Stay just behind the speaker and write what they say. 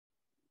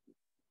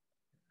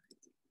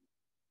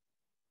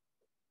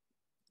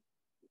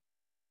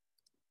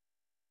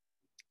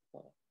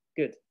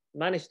Good.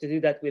 Managed to do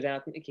that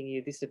without making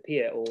you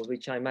disappear, or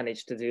which I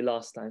managed to do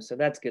last time. So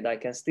that's good. I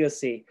can still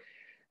see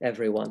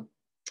everyone.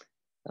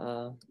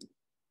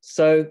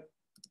 So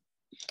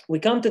we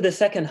come to the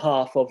second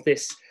half of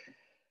this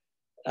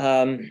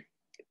very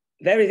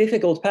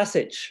difficult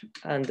passage,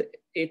 and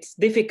it's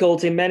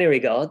difficult in many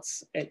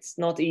regards. It's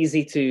not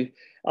easy to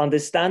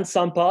understand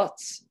some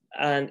parts,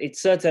 and it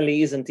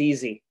certainly isn't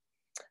easy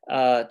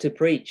to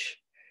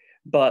preach,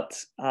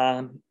 but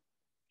I'm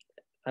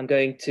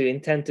going to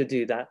intend to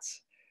do that,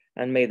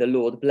 and may the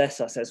Lord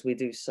bless us as we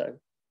do so.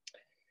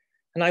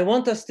 And I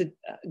want us to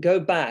go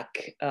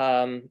back,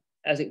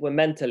 as it were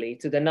mentally,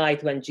 to the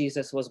night when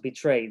Jesus was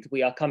betrayed.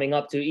 We are coming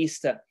up to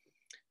Easter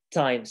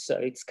time, so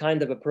it's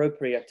kind of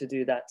appropriate to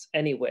do that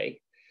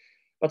anyway.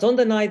 But on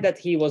the night that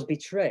he was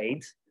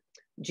betrayed,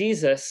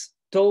 Jesus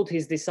told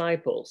his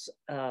disciples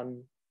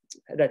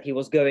that he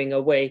was going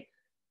away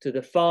to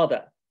the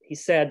Father. He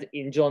said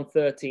in John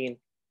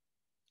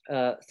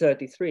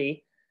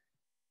 13:33,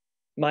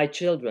 "My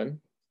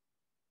children,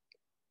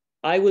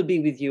 I will be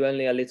with you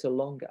only a little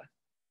longer.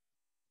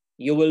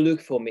 You will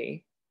look for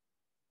me.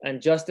 And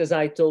just as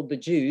I told the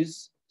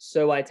Jews,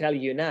 so I tell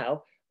you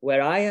now,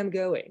 where I am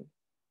going,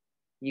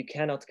 you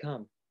cannot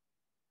come."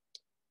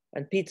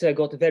 And Peter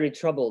got very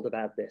troubled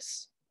about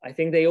this. I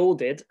think they all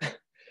did,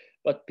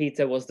 but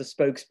Peter was the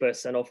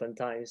spokesperson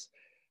oftentimes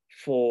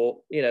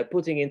for,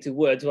 putting into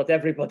words what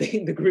everybody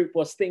in the group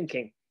was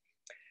thinking.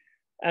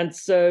 And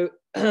so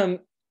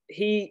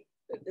we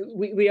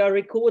are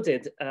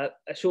recorded a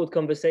short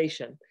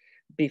conversation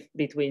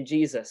between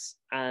Jesus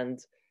and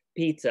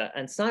Peter.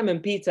 And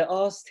Simon Peter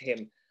asked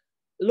him,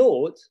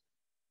 "Lord,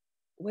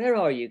 where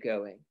are you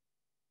going?"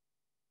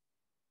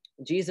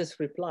 Jesus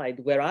replied,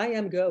 "Where I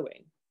am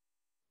going,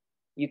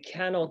 you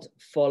cannot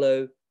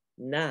follow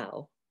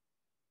now,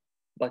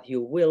 but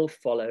you will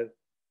follow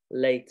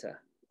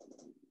later."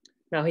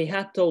 Now, he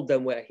had told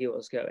them where he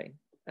was going,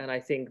 and I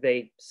think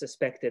they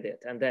suspected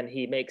it. And then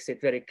he makes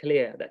it very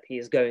clear that he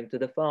is going to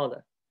the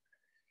Father.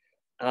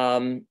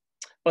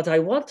 But I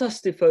want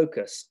us to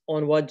focus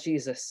on what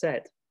Jesus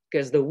said,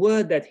 because the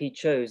word that he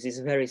chose is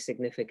very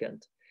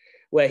significant,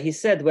 where he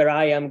said, "Where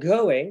I am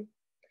going,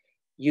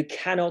 you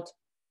cannot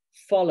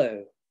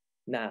follow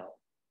now,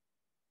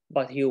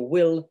 but you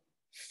will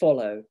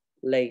follow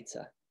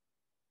later."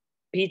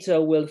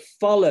 Peter will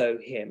follow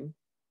him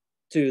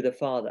to the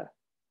Father.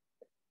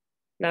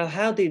 Now,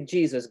 how did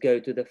Jesus go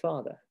to the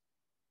Father?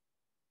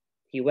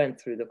 He went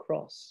through the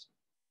cross.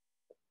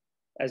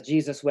 As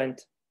Jesus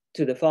went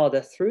to the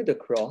Father through the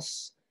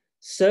cross,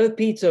 so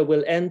Peter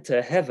will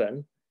enter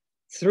heaven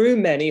through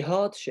many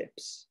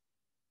hardships,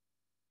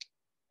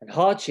 and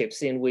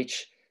hardships in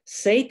which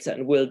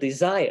Satan will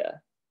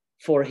desire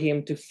for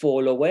him to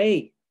fall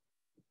away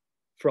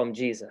from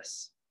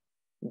Jesus.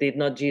 Did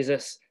not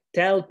Jesus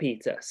tell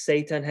Peter,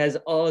 "Satan has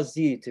asked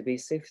you to be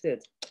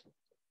sifted,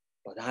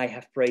 but I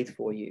have prayed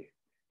for you"?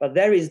 But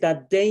there is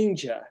that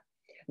danger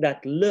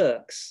that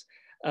lurks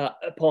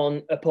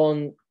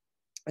upon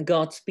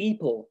God's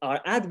people,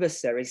 our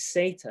adversary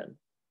Satan,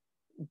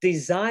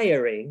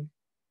 desiring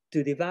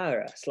to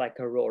devour us like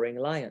a roaring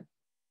lion.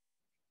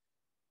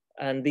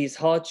 And these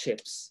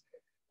hardships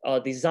are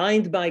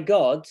designed by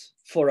God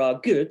for our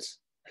good,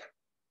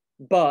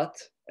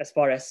 but as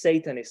far as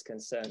Satan is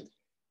concerned,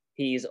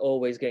 he is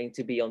always going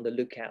to be on the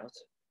lookout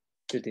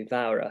to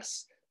devour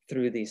us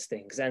through these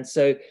things. And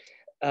so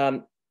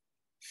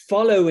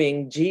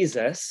following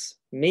Jesus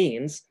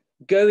means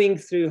going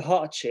through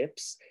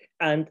hardships,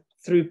 and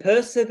through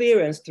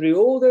perseverance, through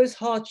all those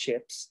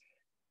hardships,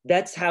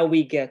 that's how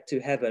we get to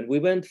heaven. We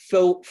won't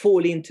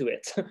fall into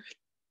it.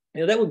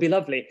 That would be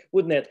lovely,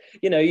 wouldn't it?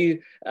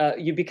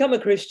 You become a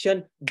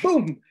Christian,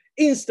 boom,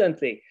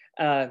 instantly,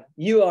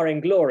 you are in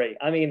glory.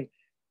 I mean,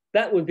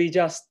 that would be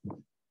just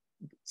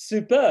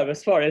superb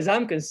as far as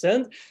I'm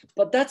concerned,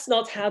 but that's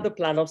not how the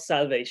plan of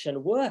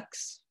salvation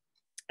works.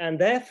 And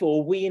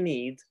therefore, we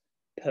need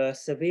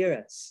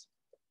perseverance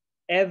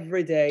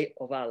every day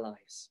of our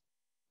lives.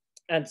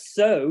 And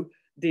so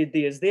did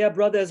these dear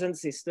brothers and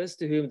sisters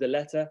to whom the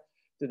letter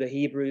to the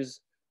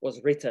Hebrews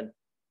was written.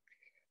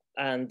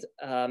 And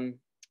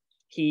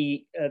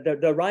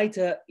the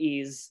writer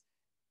is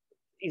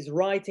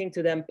writing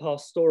to them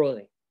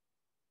pastorally,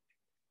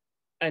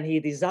 and he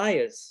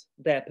desires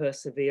their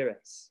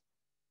perseverance.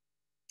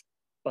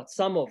 But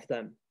some of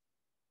them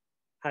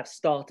have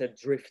started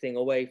drifting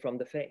away from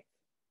the faith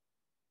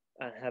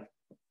and have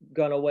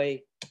gone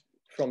away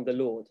from the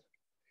Lord.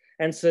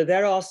 And so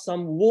there are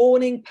some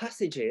warning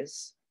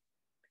passages,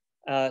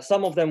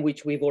 some of them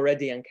which we've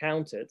already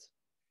encountered,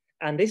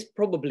 and this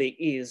probably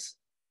is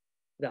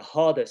the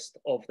hardest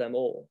of them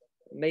all.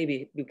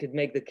 Maybe we could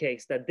make the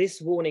case that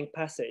this warning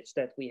passage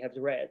that we have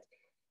read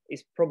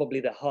is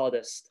probably the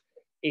hardest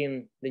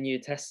in the New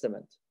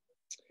Testament.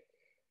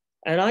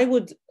 And I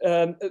would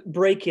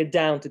break it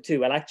down to two.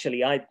 Well,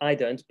 actually, I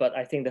don't, but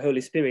I think the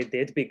Holy Spirit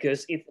did,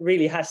 because it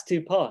really has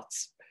two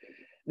parts.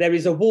 There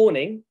is a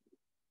warning,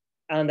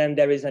 and then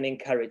there is an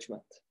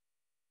encouragement.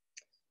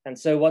 And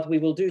so what we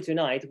will do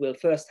tonight, we'll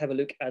first have a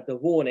look at the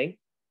warning,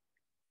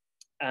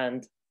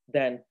 and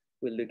then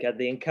we'll look at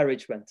the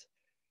encouragement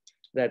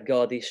that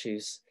God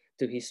issues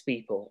to his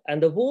people.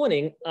 And the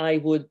warning, I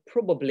would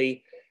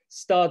probably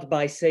start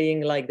by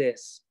saying like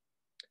this: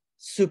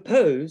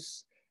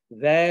 suppose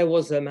there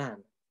was a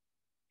man,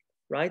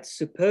 right?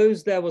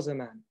 Suppose there was a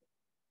man.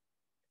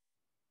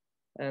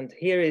 And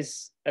here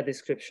is a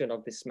description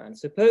of this man.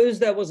 Suppose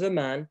there was a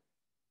man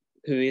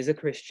who is a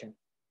Christian.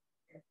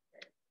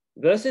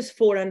 Verses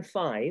 4 and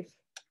 5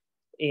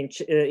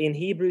 in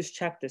Hebrews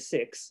chapter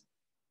 6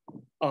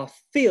 are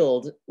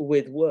filled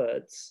with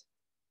words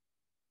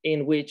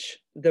in which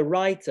the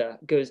writer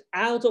goes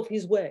out of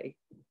his way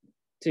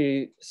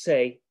to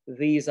say,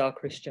 these are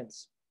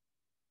Christians.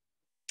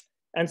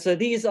 And so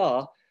these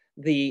are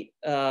the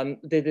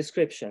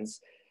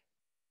descriptions: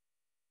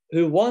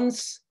 who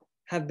once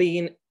have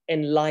been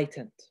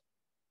enlightened,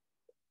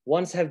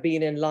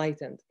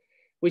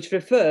 which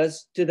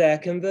refers to their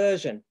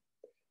conversion.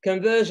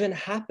 Conversion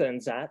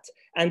happens at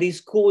and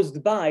is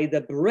caused by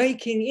the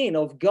breaking in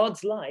of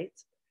God's light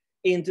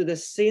into the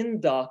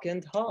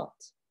sin-darkened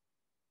heart.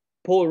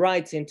 Paul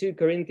writes in 2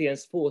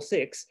 Corinthians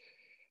 4:6,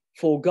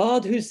 for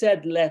God, who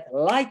said, let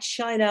light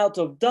shine out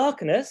of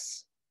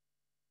darkness,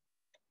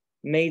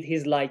 made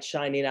his light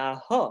shine in our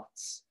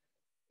hearts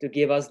to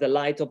give us the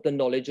light of the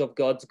knowledge of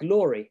God's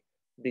glory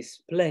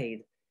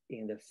displayed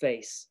in the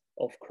face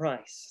of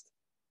Christ.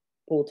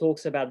 Paul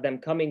talks about them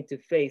coming to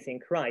faith in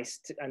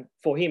Christ, and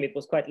for him it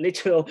was quite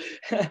literal,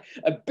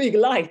 a big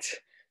light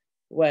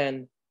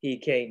when he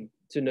came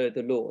to know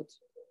the Lord,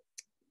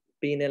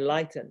 being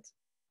enlightened.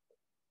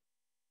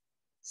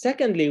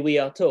 Secondly, we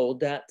are told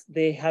that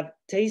they have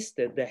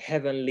tasted the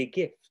heavenly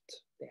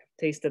gift. They have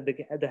tasted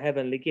the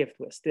heavenly gift.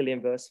 We're still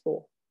in verse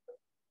 4,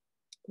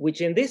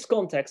 which in this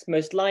context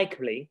most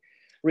likely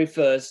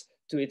refers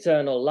to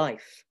eternal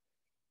life.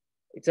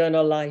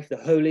 Eternal life, the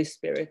Holy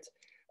Spirit,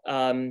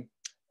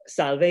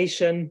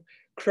 salvation,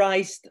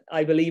 Christ.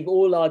 I believe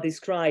all are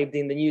described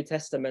in the New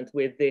Testament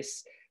with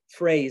this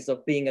phrase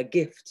of being a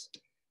gift.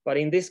 But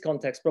in this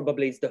context,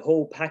 probably it's the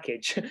whole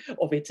package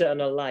of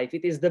eternal life.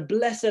 It is the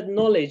blessed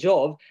knowledge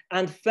of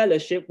and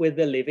fellowship with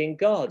the living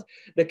God,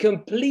 the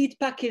complete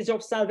package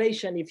of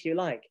salvation, if you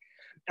like.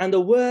 And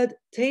the word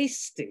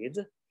tasted,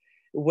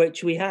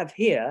 which we have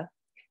here,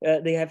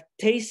 they have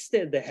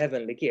tasted the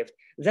heavenly gift.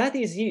 That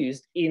is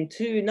used in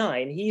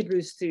 2:9,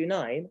 Hebrews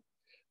 2:9,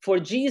 for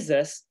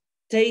Jesus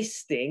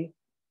tasting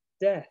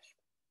death.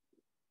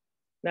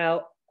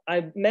 Now,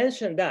 I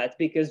mentioned that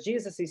because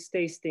Jesus'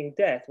 tasting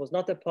death was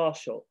not a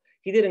partial.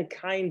 He didn't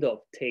kind of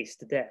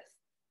taste death.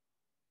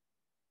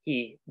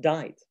 He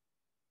died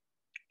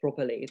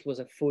properly. It was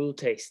a full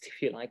taste,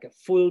 if you like, a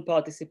full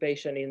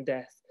participation in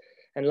death.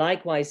 And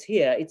likewise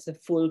here, it's a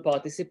full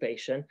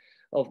participation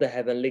of the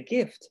heavenly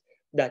gift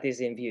that is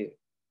in view.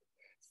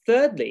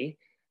 Thirdly,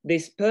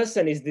 this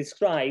person is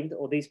described,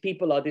 or these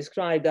people are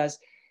described as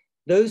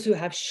those who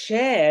have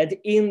shared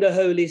in the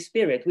Holy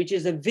Spirit, which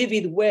is a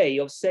vivid way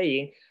of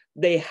saying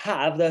they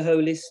have the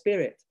Holy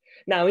Spirit.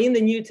 Now, in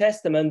the New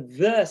Testament,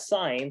 the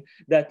sign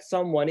that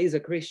someone is a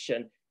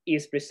Christian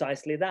is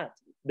precisely that.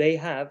 They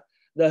have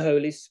the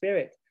Holy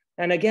Spirit.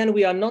 And again,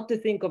 we are not to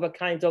think of a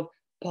kind of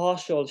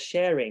partial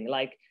sharing,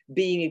 like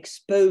being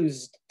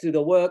exposed to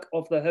the work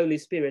of the Holy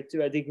Spirit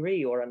to a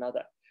degree or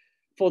another.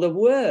 For the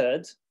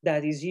word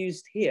that is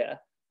used here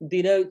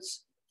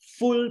denotes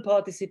full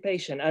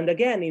participation. And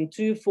again, in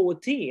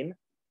 2:14,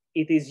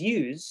 it is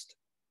used,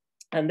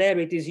 and there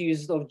it is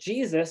used of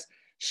Jesus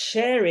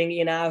sharing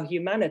in our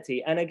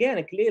humanity. And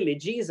again, clearly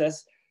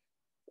Jesus,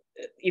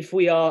 if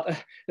we are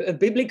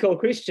biblical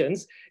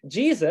Christians,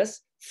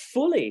 Jesus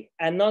fully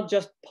and not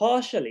just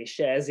partially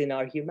shares in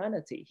our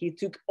humanity. He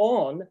took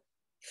on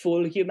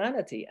full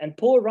humanity. And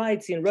Paul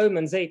writes in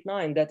Romans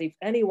 8:9 that if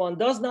anyone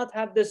does not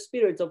have the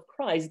Spirit of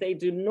Christ, they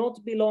do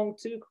not belong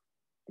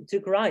to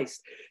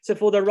Christ. So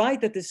for the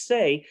writer to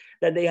say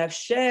that they have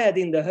shared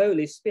in the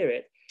Holy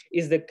Spirit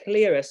is the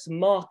clearest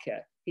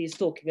marker. He's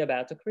talking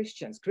about the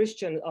Christians.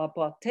 Christians are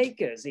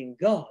partakers in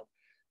God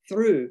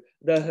through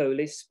the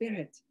Holy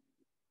Spirit.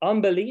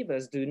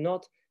 Unbelievers do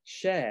not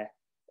share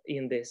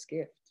in this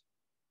gift.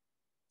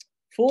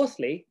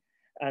 Fourthly,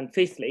 and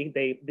fifthly,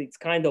 it's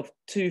kind of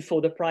two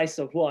for the price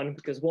of one,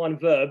 because one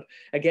verb,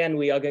 again,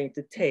 we are going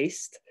to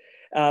taste,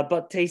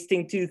 but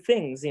tasting two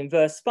things. In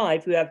verse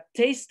 5, we have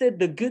tasted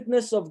the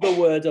goodness of the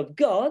word of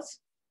God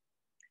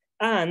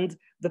and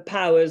the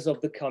powers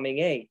of the coming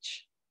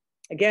age.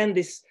 Again,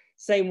 this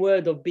same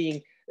word of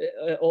being,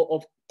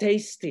 of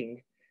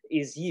tasting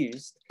is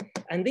used.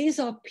 And these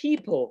are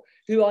people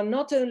who are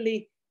not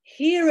only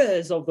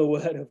hearers of the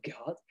word of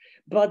God,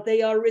 but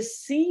they are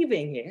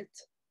receiving it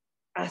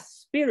as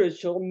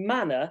spiritual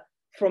manna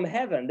from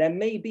heaven. There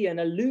may be an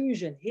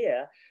allusion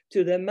here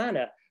to the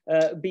manna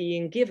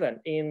being given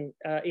in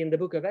the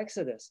book of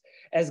Exodus.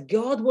 As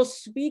God was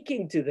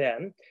speaking to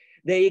them,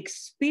 they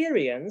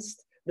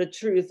experienced the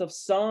truth of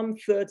Psalm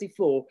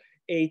 34,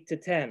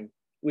 8-10,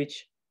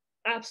 which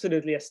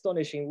absolutely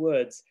astonishing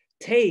words: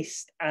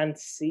 taste and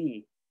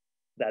see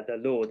that the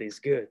Lord is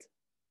good.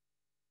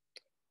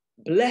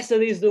 Blessed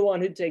is the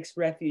one who takes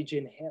refuge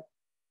in him.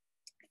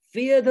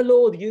 Fear the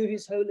Lord, you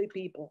his holy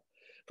people.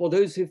 For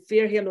those who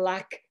fear him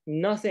lack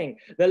nothing.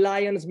 The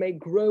lions may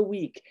grow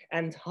weak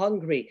and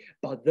hungry,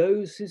 but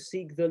those who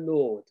seek the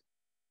Lord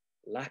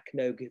lack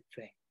no good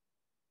thing.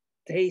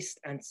 Taste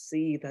and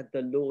see that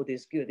the Lord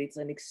is good. It's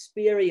an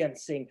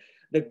experiencing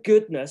the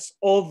goodness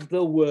of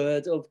the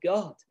word of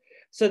God.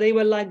 So they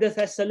were like the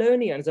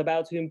Thessalonians,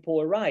 about whom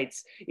Paul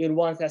writes in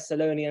 1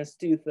 Thessalonians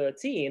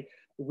 2:13.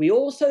 We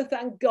also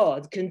thank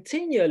God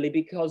continually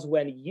because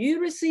when you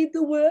received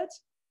the word,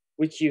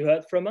 which you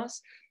heard from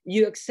us,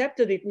 you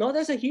accepted it not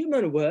as a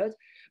human word,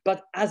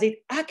 but as it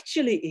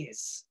actually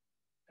is,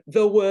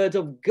 the word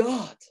of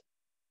God,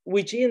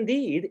 which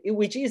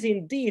is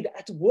indeed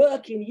at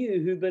work in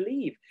you who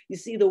believe. You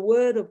see, the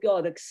word of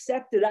God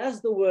accepted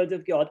as the word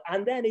of God,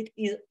 and then it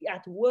is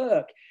at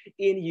work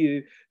in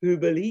you who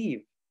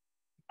believe.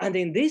 And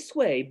in this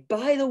way,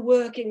 by the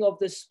working of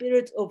the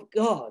Spirit of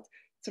God,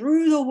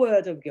 through the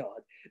word of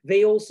God,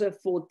 they also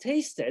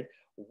foretasted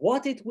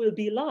what it will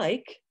be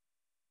like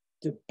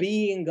to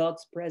be in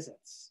God's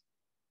presence,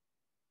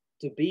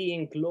 to be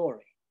in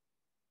glory.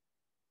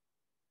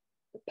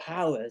 The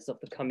powers of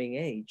the coming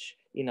age,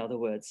 in other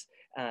words,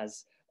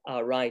 as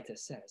our writer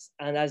says.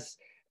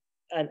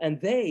 And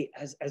they,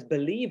 as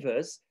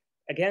believers,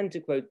 again to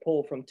quote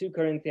Paul from 2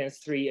 Corinthians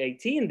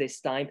 3:18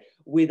 this time,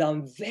 with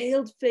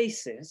unveiled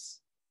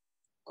faces,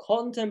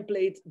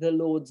 contemplate the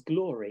Lord's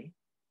glory,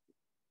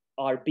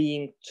 are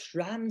being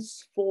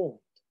transformed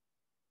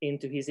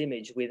into his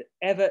image with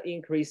ever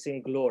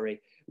increasing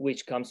glory,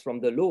 which comes from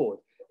the Lord,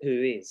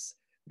 who is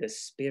the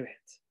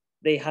Spirit.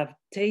 They have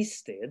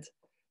tasted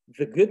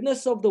the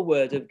goodness of the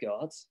word of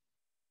God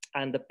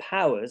and the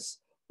powers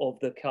of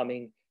the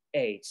coming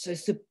age. So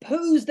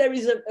suppose there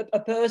is a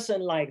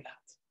person like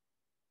that.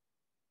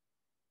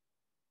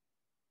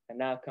 And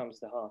now comes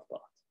the hard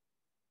part.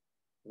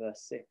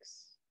 Verse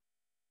 6.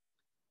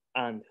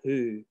 And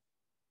who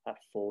have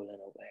fallen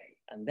away.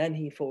 And then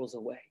he falls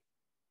away.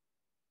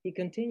 He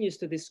continues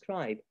to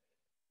describe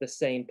the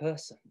same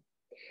person.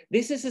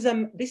 This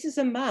is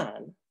a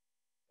man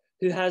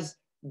who has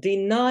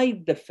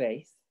denied the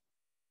faith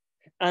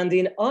and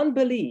in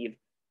unbelief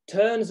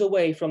turns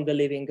away from the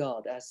living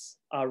God, as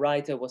our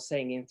writer was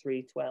saying in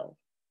 3:12.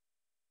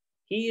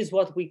 He is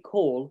what we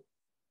call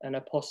an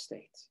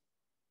apostate.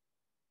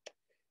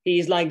 He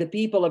is like the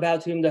people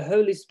about whom the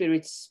Holy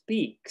Spirit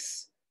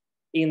speaks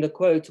in the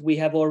quote we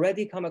have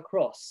already come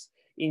across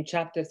in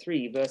chapter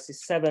 3,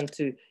 verses 7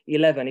 to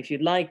 11, if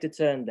you'd like to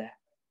turn there.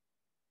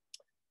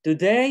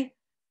 Today,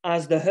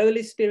 as the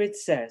Holy Spirit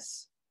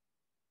says,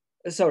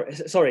 so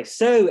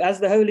as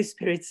the Holy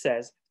Spirit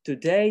says,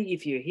 today,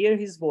 if you hear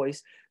his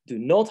voice, do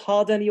not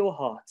harden your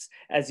hearts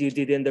as you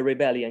did in the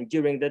rebellion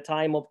during the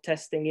time of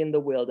testing in the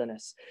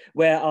wilderness,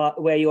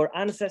 where your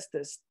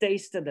ancestors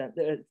tested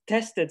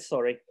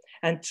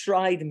and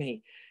tried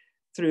me,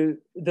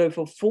 though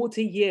for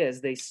 40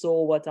 years they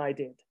saw what I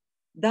did.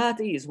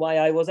 That is why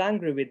I was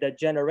angry with that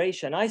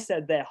generation. I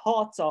said their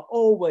hearts are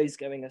always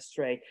going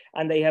astray,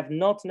 and they have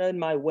not known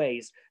my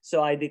ways.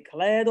 So I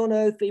declared on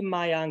oath in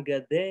my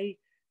anger, they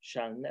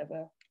shall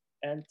never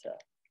enter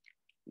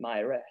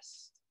my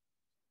rest.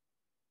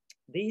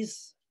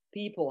 These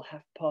people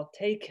have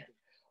partaken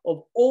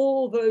of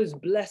all those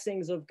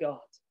blessings of God.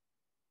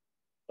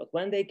 But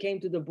when they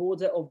came to the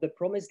border of the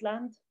promised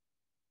land,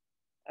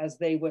 as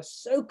they were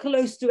so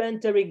close to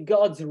entering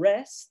God's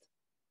rest,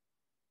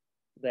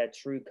 their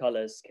true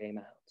colors came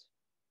out.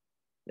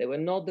 They were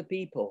not the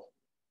people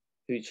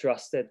who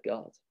trusted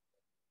God.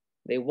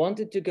 They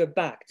wanted to go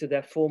back to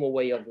their former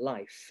way of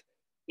life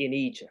in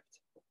Egypt.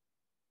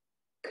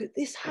 Could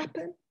this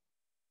happen?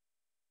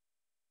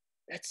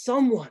 That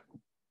someone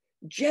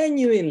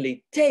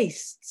genuinely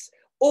tastes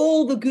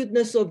all the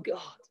goodness of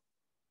God,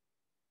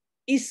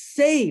 is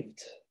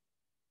saved,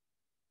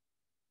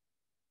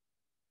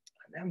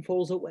 and then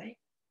falls away?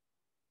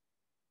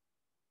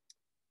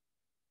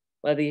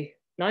 Well, the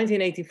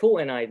 1984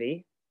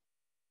 NIV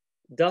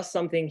does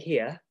something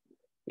here,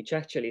 which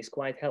actually is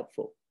quite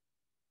helpful.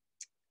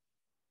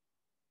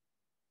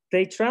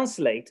 They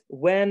translate,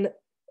 when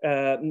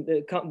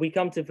we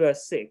come to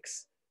verse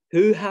 6,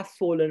 who have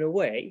fallen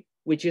away,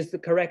 which is the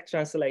correct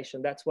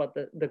translation. That's what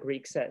the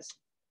Greek says.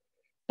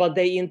 But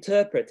they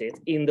interpret it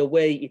in the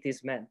way it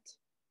is meant.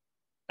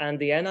 And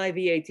the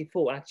NIV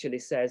 84 actually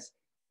says,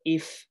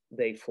 if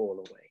they fall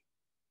away.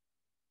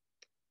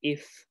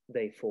 If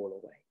they fall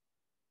away.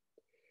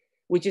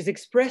 Which is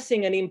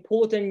expressing an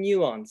important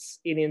nuance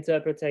in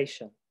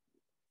interpretation.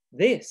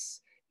 This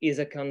is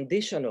a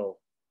conditional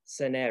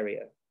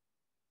scenario.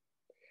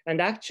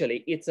 And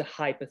actually, it's a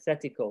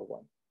hypothetical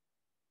one.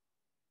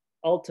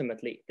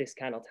 Ultimately, this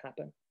cannot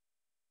happen.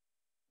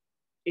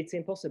 It's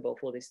impossible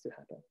for this to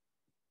happen.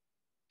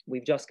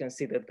 We've just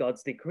considered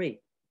God's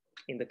decree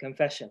in the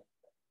confession.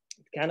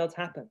 It cannot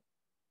happen.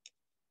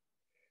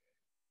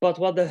 But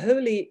what the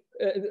holy,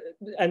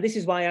 and this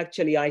is why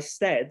actually I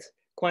said,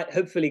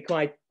 hopefully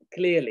quite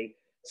clearly,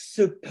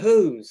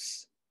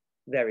 suppose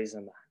there is a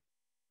man.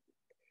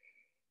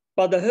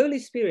 But the Holy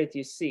Spirit,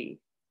 you see,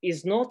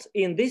 is not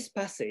in this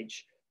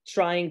passage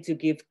trying to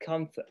give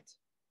comfort.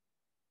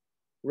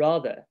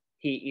 Rather,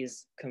 he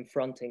is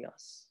confronting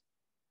us.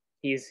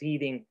 He is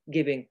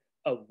giving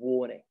a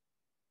warning.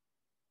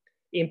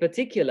 In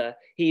particular,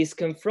 he is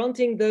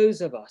confronting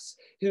those of us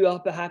who are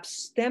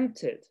perhaps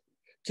tempted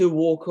to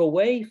walk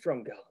away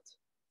from God,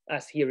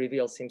 as he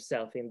reveals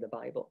himself in the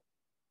Bible.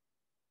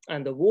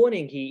 And the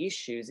warning he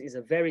issues is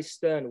a very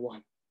stern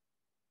one.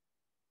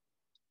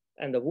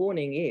 And the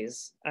warning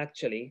is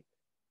actually,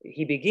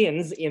 he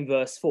begins in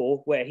verse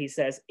 4, where he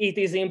says, it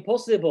is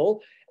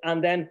impossible.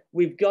 And then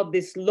we've got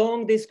this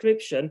long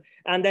description.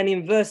 And then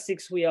in verse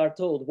 6, we are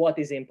told what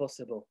is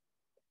impossible.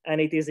 And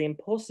it is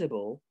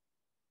impossible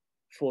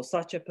for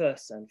such a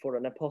person, for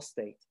an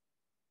apostate,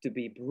 to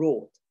be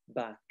brought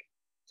back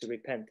to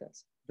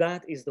repentance.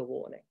 That is the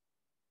warning.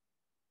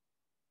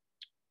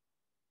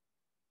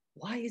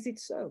 Why is it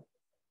so?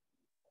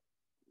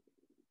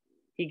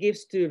 He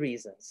gives two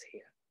reasons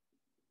here.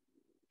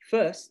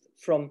 First,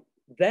 from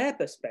their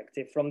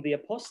perspective, from the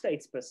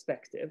apostate's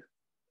perspective,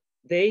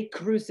 they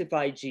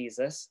crucify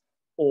Jesus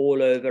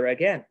all over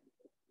again.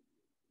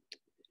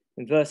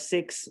 In verse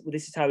 6,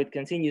 this is how it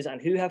continues,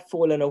 and who have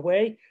fallen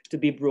away to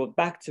be brought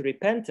back to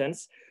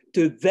repentance,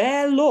 to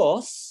their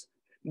loss,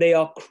 they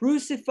are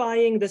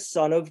crucifying the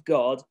Son of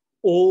God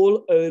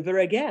all over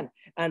again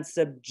and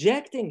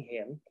subjecting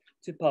him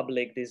to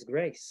public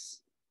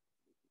disgrace.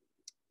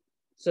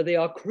 So they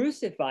are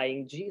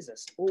crucifying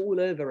Jesus all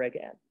over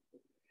again.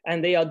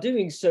 And they are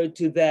doing so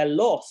to their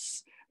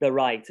loss, the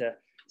writer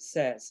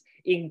says,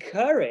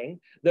 incurring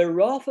the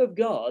wrath of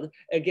God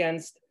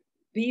against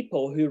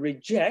people who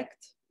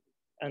reject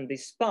and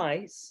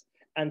despise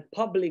and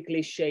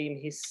publicly shame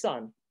his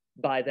Son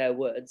by their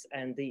words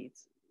and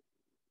deeds.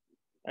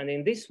 And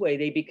in this way,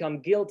 they become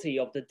guilty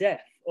of the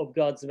death of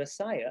God's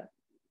Messiah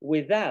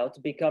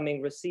without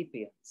becoming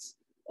recipients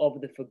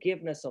of the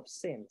forgiveness of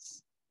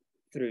sins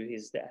through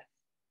his death.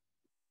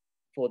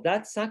 For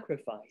that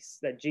sacrifice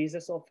that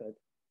Jesus offered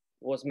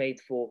was made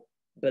for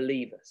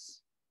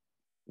believers,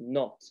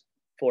 not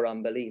for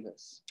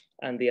unbelievers.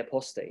 And the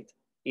apostate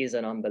is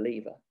an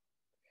unbeliever.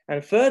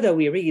 And further,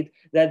 we read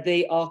that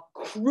they are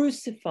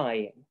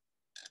crucifying.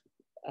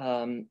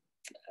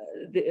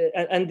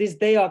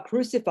 They are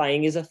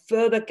crucifying is a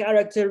further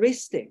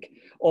characteristic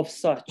of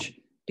such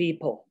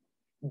people.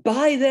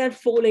 By their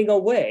falling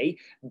away,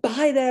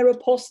 by their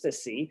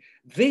apostasy,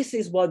 this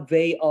is what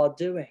they are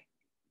doing.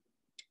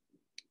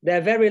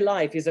 Their very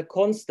life is a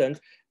constant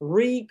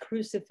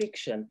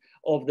re-crucifixion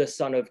of the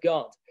Son of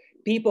God.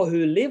 People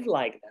who live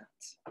like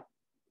that,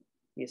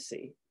 you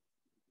see,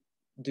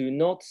 do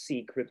not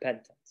seek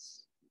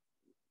repentance.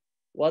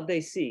 What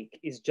they seek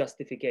is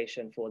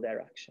justification for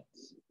their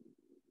actions.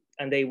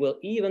 And they will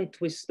even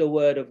twist the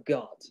word of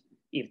God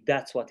if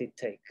that's what it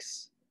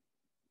takes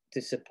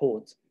to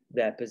support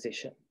their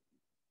position.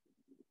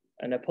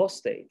 An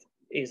apostate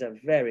is a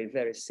very,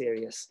 very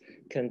serious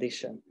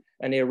condition,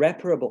 an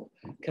irreparable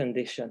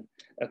condition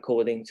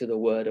according to the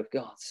word of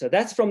God. So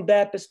that's from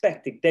their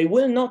perspective. They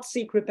will not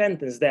seek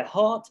repentance. Their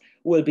heart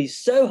will be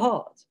so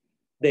hard,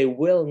 they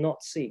will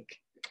not seek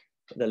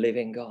the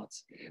living God.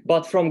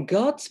 But from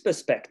God's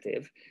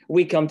perspective,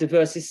 we come to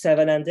verses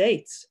 7 and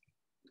 8.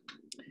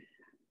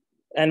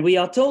 And we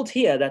are told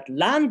here that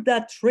land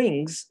that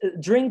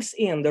drinks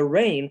in the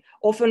rain,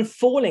 often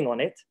falling on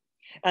it,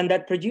 and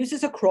that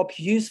produces a crop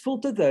useful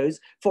to those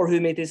for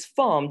whom it is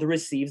farmed,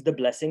 receives the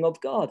blessing of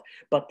God.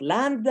 But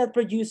land that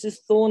produces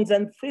thorns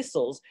and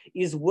thistles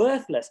is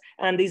worthless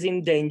and is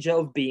in danger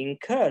of being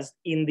cursed.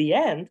 In the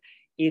end,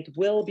 it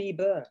will be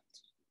burnt.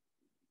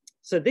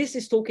 So this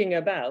is talking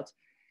about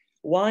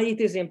why it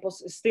is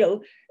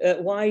impossible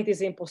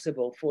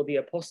for the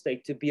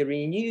apostate to be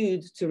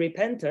renewed to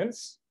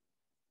repentance.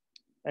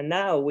 And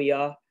now we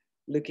are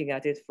looking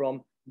at it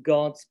from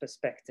God's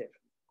perspective.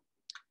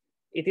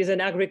 It is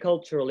an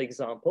agricultural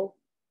example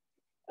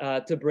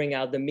to bring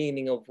out the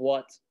meaning of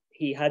what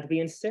he had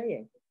been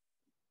saying.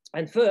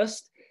 And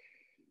first,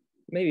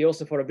 maybe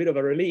also for a bit of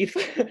a relief,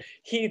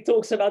 he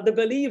talks about the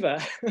believer,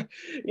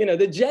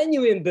 the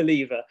genuine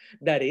believer,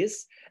 that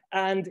is.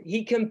 And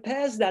he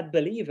compares that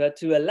believer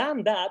to a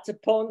land that,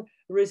 upon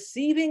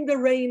receiving the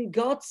rain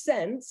God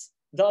sends,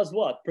 does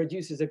what?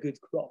 Produces a good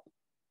crop.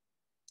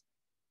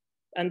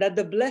 And that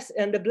the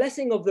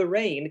blessing of the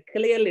rain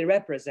clearly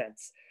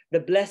represents the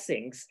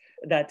blessings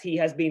that he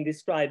has been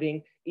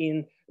describing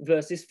in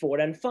verses 4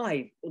 and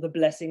 5, the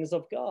blessings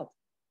of God.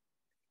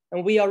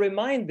 And we are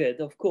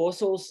reminded, of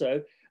course,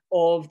 also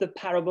of the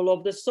parable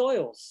of the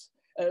soils.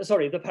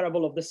 The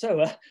parable of the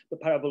sower, the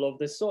parable of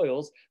the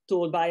soils,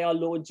 told by our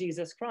Lord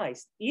Jesus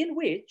Christ, in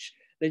which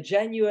the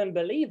genuine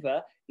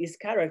believer is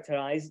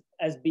characterized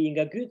as being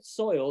a good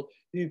soil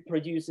who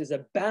produces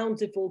a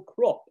bountiful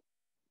crop.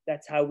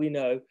 That's how we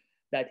know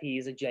that he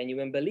is a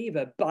genuine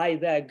believer. By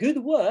their good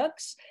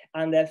works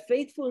and their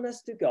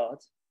faithfulness to God,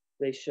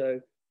 they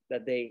show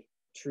that they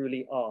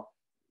truly are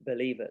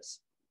believers,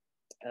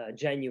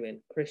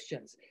 genuine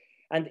Christians.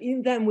 And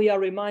in them, we are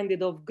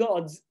reminded of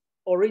God's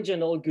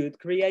original good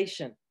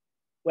creation,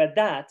 where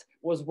that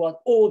was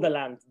what all the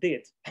land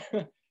did.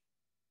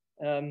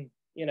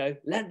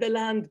 Let the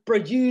land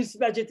produce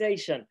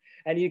vegetation.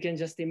 And you can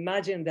just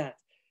imagine that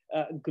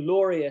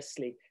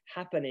gloriously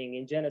happening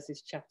in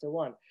Genesis chapter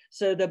 1.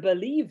 So the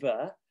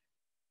believer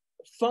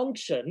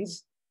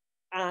functions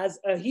as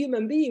a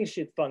human being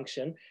should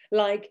function,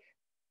 like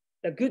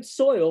a good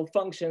soil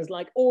functions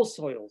like all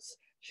soils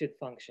should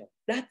function.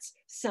 That's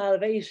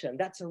salvation.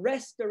 That's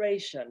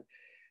restoration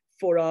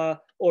for our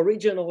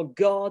original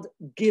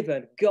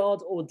God-given,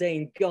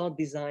 God-ordained,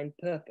 God-designed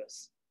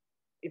purpose.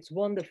 It's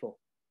wonderful.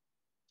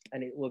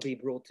 And it will be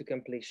brought to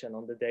completion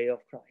on the day of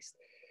Christ.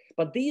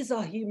 But these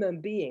are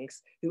human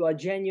beings who are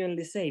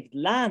genuinely saved.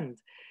 Land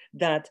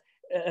that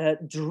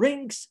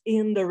drinks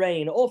in the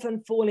rain,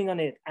 often falling on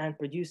it, and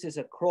produces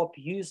a crop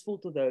useful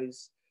to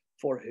those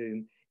for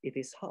whom it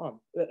is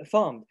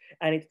farmed,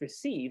 and it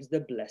receives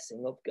the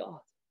blessing of God.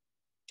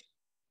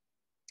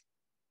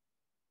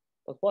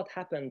 But what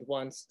happened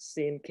once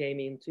sin came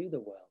into the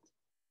world?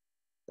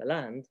 The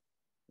land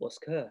was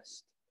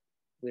cursed.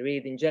 We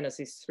read in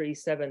Genesis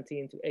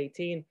 3:17 to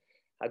 18,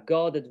 how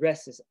God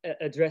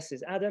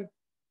addresses Adam.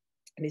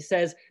 And he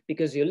says,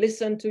 because you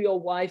listened to your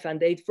wife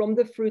and ate from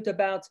the fruit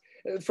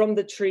from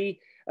the tree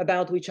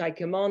about which I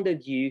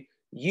commanded you,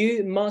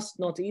 you must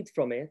not eat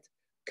from it.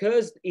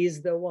 Cursed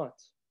is the what?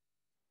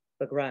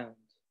 The ground,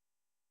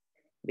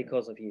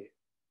 because of you.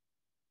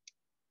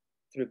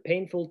 Through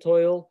painful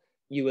toil,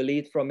 you will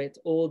eat from it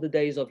all the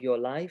days of your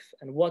life.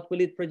 And what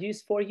will it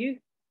produce for you?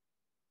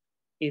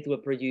 It will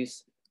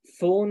produce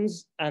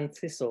thorns and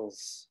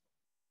thistles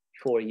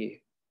for you,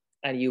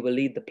 and you will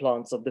eat the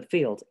plants of the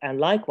field. And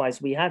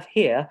likewise, we have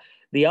here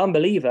the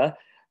unbeliever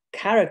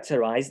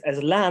characterized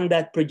as land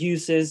that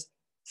produces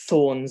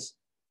thorns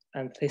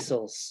and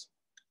thistles.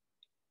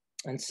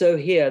 And so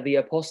here the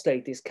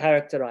apostate is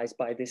characterized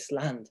by this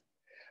land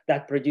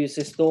that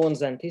produces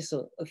thorns and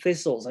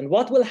thistles. And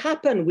what will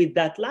happen with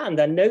that land?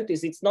 And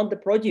notice it's not the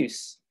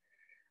produce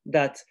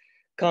that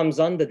comes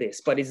under this,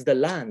 but it's the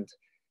land.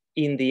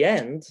 In the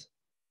end,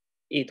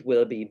 it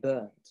will be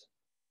burned.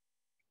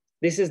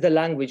 This is the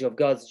language of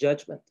God's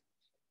judgment.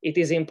 It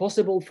is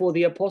impossible for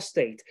the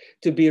apostate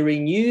to be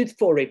renewed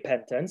for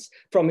repentance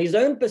from his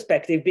own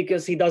perspective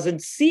because he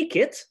doesn't seek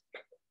it,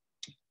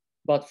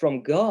 but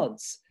from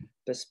God's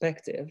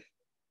perspective,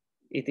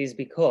 it is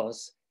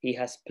because he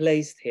has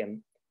placed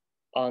him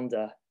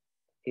under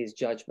his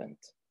judgment.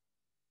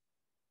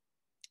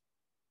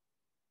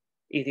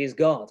 It is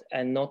God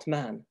and not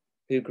man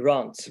who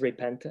grants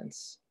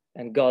repentance.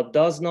 And God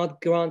does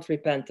not grant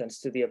repentance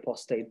to the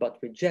apostate, but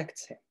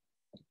rejects him.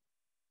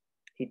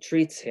 He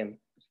treats him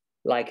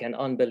like an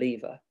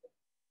unbeliever.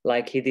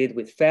 Like he did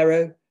with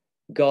Pharaoh,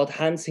 God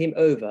hands him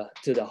over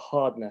to the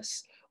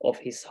hardness of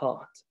his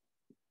heart.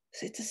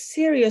 So it's a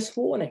serious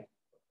warning.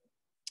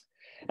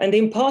 And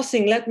in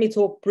passing, let me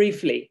talk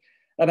briefly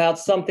about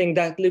something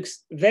that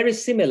looks very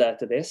similar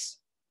to this,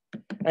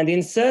 and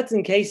in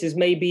certain cases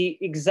maybe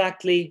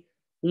exactly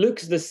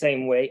looks the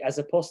same way as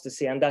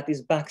apostasy, and that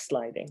is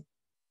backsliding.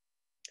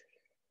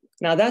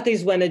 Now, that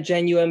is when a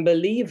genuine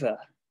believer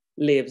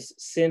lives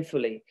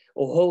sinfully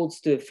or holds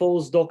to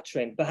false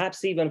doctrine,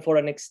 perhaps even for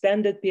an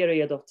extended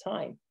period of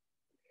time.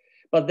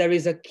 But there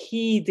is a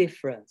key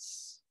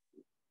difference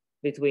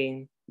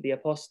between the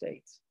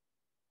apostate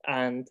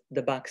and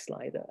the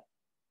backslider.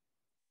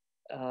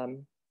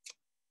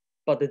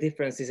 But the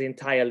difference is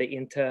entirely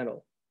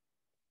internal.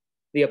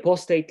 The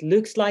apostate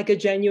looks like a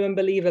genuine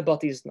believer,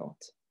 but is not.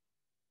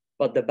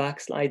 But the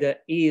backslider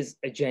is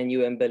a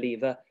genuine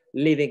believer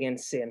living in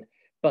sin,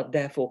 but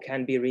therefore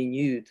can be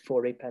renewed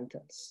for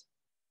repentance.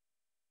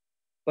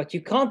 But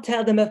you can't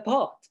tell them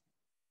apart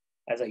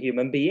as a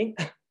human being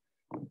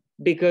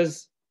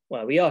because,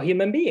 well, we are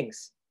human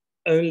beings.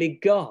 Only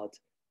God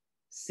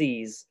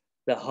sees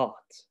the heart.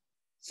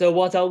 So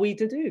what are we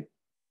to do?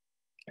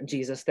 And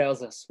Jesus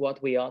tells us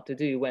what we are to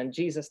do. When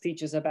Jesus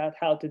teaches about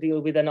how to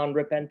deal with an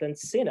unrepentant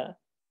sinner,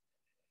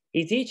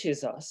 he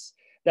teaches us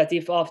that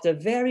if after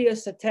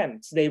various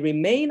attempts they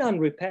remain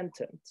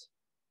unrepentant,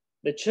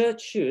 the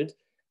church should,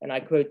 and I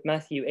quote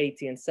Matthew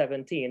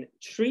 18:17,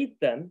 treat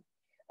them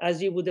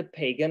as you would a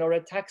pagan or a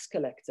tax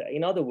collector.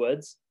 In other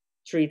words,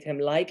 treat him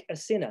like a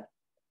sinner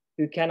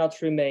who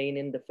cannot remain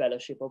in the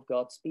fellowship of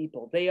God's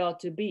people. They are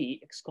to be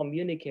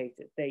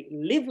excommunicated. They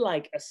live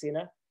like a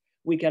sinner.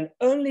 We can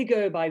only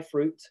go by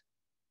fruit,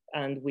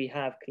 and we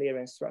have clear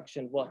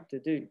instruction what to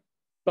do.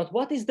 But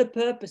what is the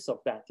purpose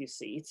of that, you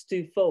see? It's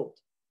twofold.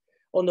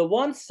 On the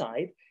one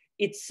side,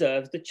 it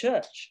serves the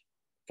church,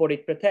 for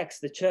it protects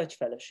the church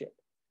fellowship.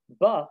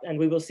 But, and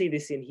we will see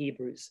this in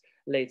Hebrews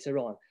later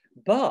on,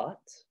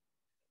 but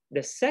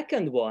the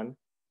second one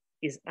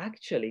is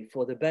actually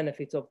for the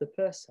benefit of the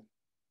person.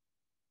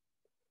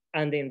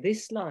 And in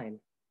this line,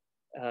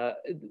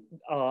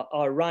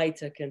 our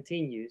writer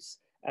continues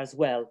as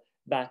well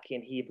back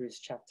in Hebrews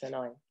chapter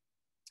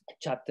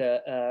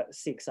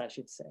 6, I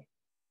should say.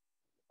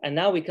 And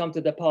now we come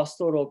to the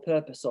pastoral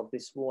purpose of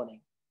this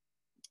warning.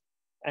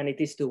 And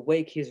it is to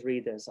wake his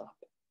readers up.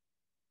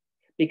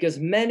 Because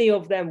many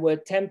of them were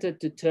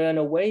tempted to turn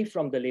away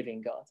from the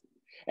living God.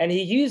 And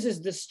he uses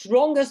the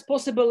strongest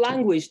possible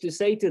language to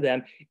say to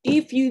them,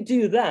 if you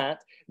do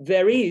that,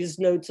 there is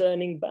no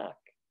turning back.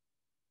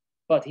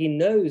 but he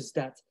knows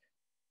that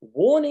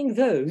warning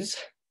those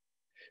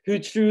who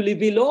truly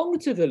belong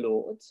to the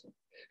Lord,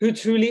 who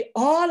truly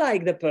are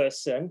like the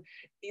person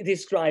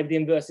described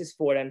in verses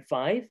 4 and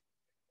 5,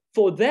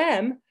 for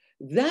them,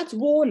 that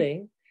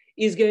warning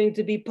is going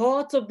to be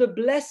part of the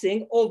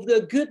blessing of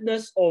the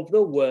goodness of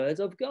the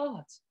word of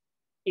God.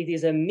 It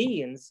is a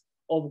means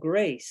of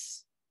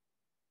grace.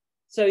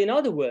 So in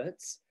other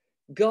words,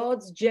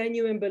 God's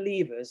genuine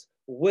believers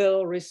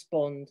will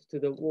respond to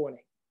the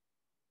warning.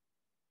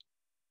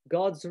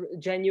 God's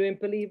genuine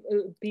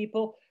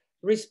people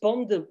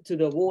respond to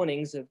the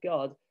warnings of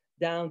God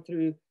down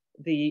through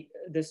the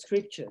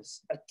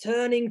scriptures. A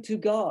turning to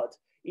God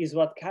is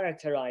what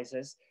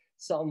characterizes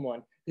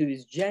someone who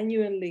is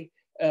genuinely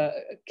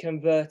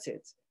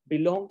converted,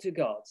 belong to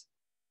God,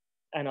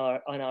 and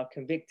are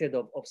convicted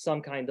of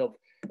some kind of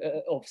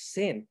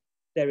sin.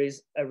 There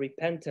is a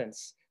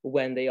repentance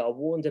when they are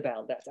warned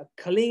about that, a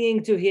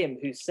clinging to him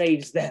who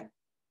saves them.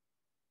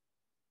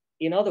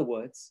 In other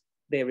words,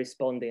 they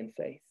respond in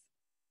faith.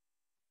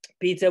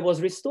 Peter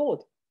was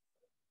restored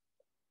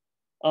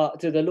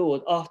to the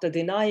Lord after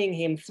denying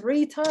him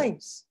 3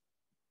 times.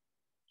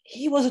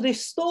 He was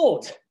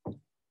restored.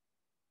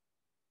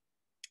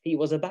 He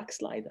was a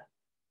backslider,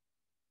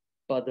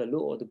 but the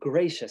Lord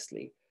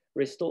graciously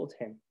restored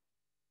him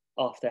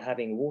after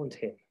having warned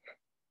him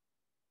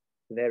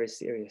very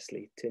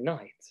seriously.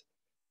 Tonight,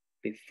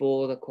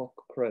 before the cock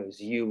crows,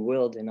 you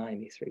will deny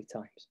me 3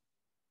 times.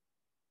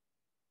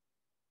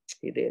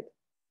 He did.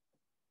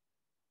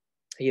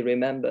 He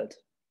remembered.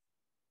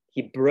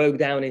 He broke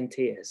down in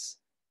tears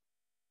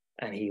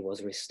and he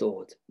was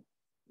restored.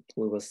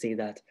 We will see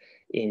that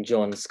in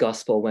John's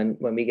Gospel when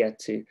we get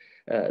to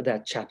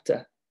that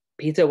chapter.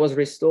 Peter was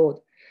restored.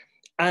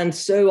 And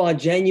so are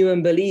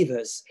genuine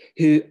believers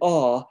who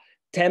are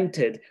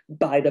tempted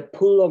by the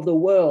pull of the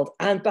world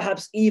and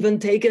perhaps even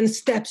taken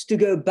steps to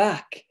go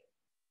back.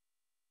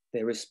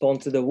 They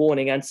respond to the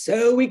warning. And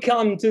so we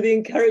come to the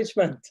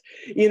encouragement.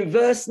 In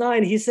verse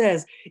 9, he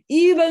says,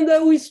 even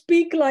though we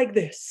speak like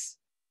this,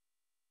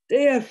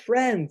 dear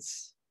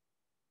friends,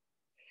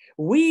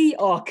 we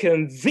are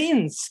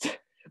convinced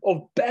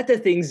of better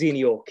things in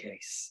your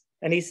case.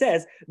 And he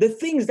says, the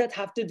things that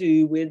have to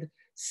do with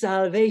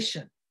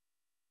salvation.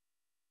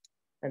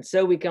 And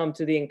so we come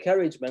to the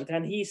encouragement,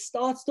 and he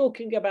starts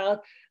talking about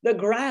the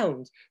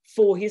ground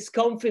for his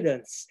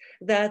confidence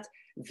that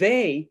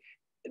they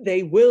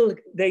will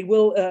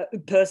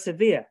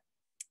persevere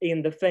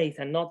in the faith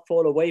and not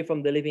fall away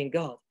from the living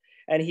God.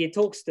 And he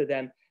talks to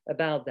them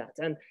about that.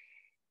 And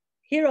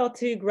here are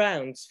 2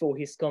 grounds for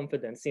his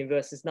confidence in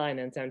verses 9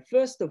 and 10.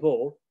 First of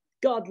all,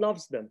 God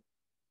loves them.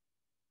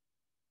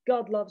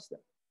 God loves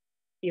them.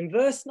 In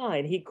verse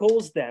 9, he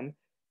calls them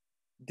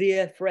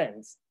dear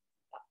friends.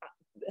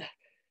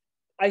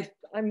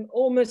 I'm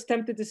almost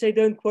tempted to say,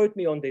 don't quote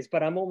me on this,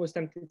 but I'm almost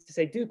tempted to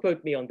say, do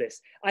quote me on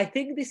this. I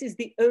think this is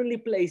the only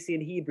place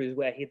in Hebrews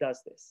where he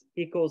does this.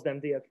 He calls them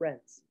dear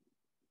friends.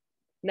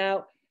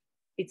 Now,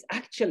 it's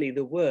actually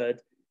the word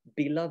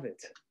beloved.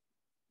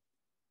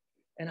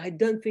 And I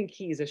don't think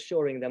he is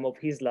assuring them of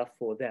his love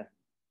for them.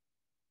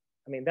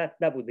 I mean,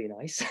 that would be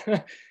nice.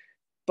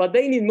 But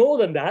they need more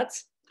than that.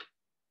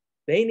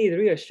 They need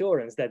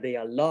reassurance that they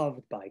are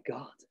loved by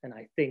God. And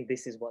I think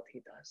this is what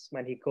he does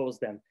when he calls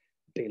them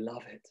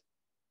beloved.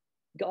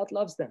 God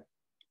loves them.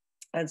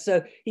 And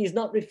so he's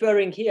not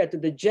referring here to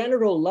the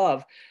general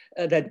love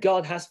that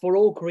God has for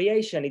all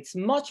creation. It's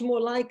much more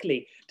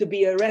likely to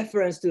be a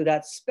reference to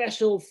that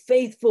special,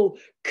 faithful,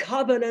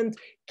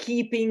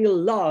 covenant-keeping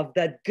love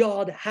that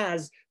God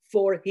has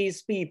for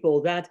his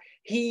people, that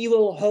he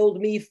will hold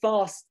me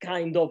fast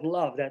kind of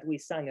love that we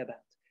sang about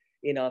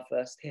in our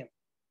first hymn.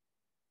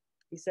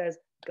 He says,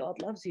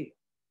 God loves you.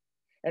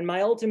 And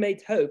my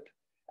ultimate hope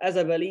as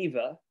a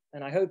believer,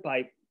 and I hope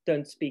I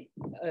don't speak,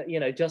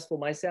 just for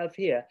myself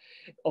here,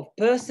 of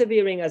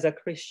persevering as a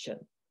Christian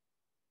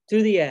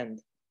to the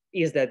end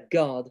is that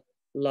God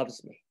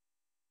loves me.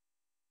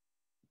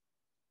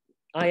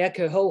 I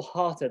echo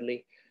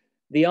wholeheartedly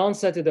the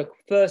answer to the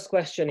first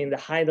question in the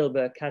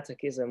Heidelberg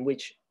Catechism,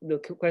 which the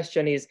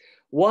question is,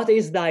 what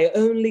is thy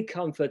only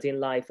comfort in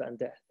life and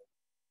death?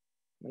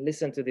 And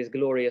listen to this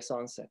glorious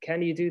answer.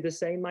 Can you do the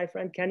same, my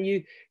friend? Can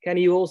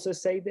you also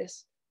say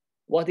this?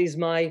 What is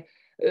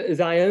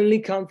thy only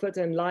comfort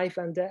in life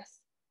and death?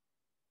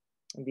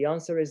 And the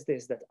answer is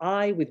this, that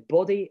I, with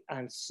body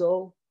and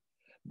soul,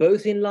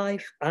 both in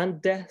life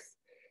and death,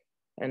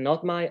 am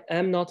not my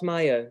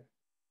own,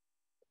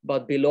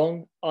 but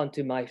belong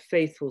unto my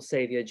faithful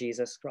Savior,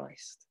 Jesus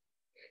Christ,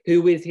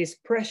 who with his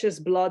precious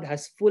blood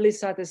has fully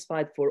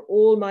satisfied for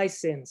all my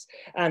sins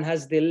and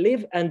has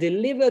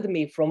delivered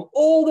me from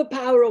all the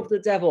power of the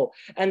devil,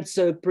 and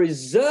so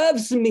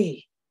preserves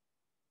me,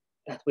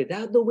 that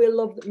without the will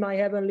of my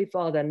heavenly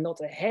Father, not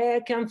a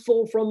hair can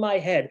fall from my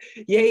head.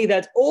 Yea,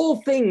 that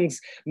all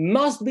things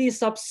must be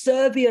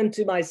subservient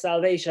to my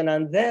salvation.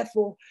 And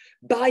therefore,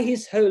 by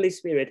his Holy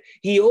Spirit,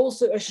 he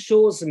also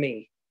assures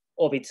me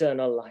of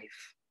eternal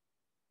life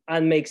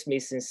and makes me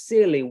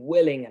sincerely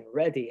willing and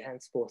ready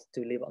henceforth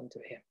to live unto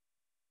him.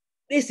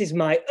 This is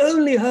my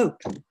only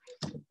hope.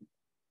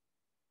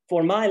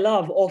 For my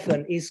love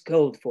often is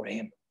cold for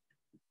him.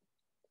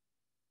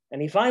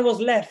 And if I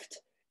was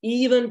left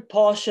even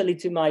partially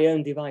to my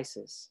own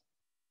devices,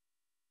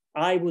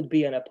 I would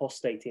be an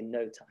apostate in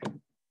no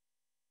time.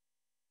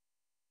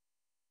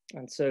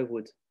 And so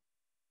would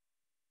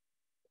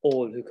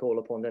all who call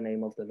upon the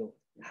name of the Lord.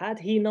 Had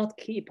he not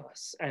kept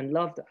us and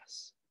loved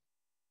us,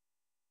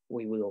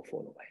 we would all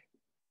fall away.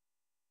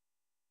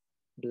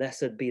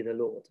 Blessed be the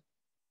Lord.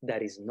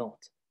 That is not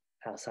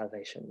how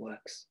salvation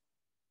works.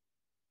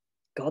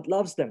 God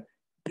loves them.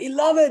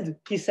 Beloved,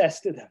 he says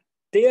to them.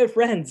 Dear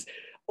friends,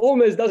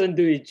 almost doesn't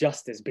do it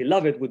justice.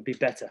 Beloved would be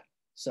better.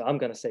 So I'm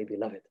going to say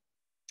beloved.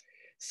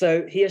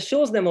 So he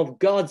assures them of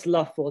God's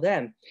love for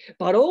them.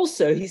 But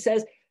also he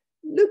says,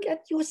 look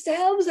at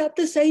yourselves at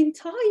the same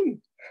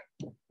time.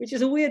 Which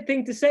is a weird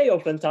thing to say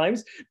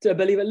oftentimes to a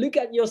believer. Look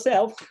at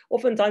yourself.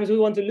 Oftentimes we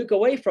want to look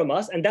away from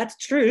us, and that's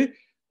true.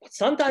 But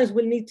sometimes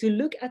we need to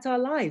look at our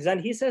lives. And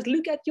he says,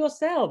 look at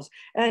yourselves.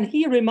 And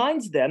he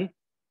reminds them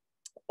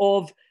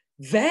of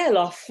their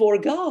love for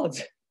God.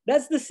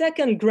 That's the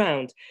second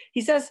ground.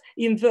 He says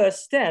in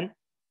verse 10,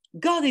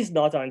 God is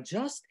not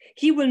unjust.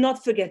 He will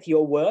not forget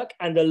your work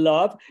and the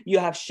love you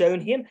have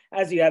shown him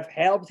as you have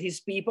helped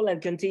his people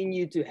and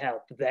continue to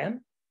help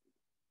them.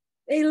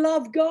 They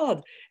love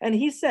God. And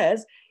he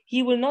says,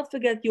 he will not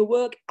forget your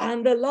work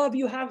and the love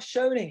you have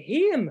shown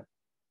him.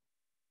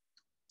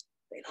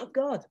 They love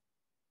God.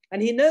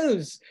 And he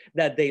knows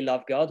that they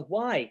love God.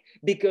 Why?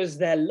 Because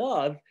their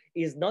love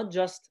is not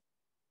just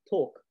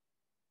talk.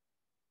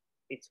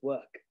 It's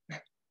work.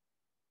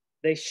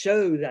 They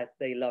show that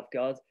they love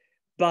God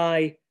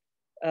by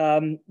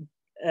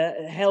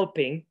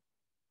helping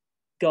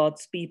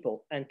God's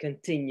people and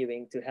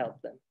continuing to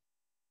help them.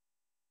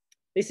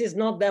 This is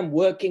not them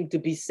working to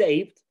be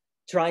saved,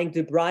 trying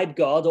to bribe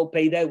God or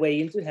pay their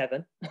way into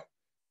heaven.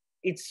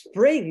 It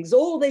springs,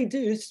 all they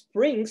do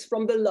springs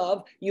from the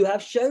love you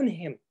have shown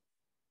him.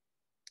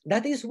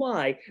 That is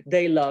why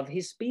they love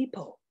his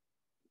people.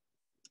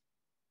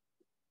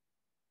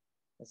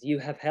 As you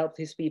have helped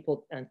his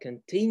people and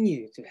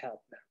continue to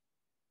help them.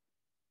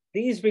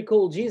 These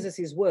recall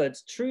Jesus'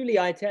 words, truly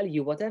I tell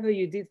you, whatever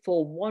you did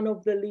for one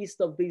of the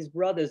least of these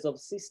brothers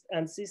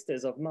and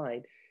sisters of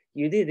mine,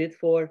 you did it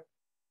for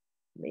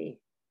me.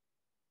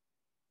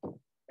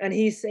 And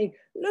he's saying,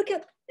 look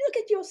at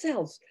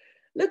yourselves.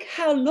 Look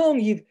how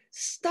long you've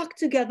stuck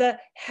together,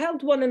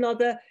 helped one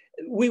another.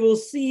 We will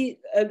see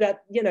that,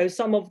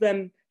 some of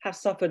them have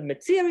suffered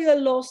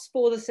material loss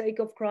for the sake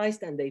of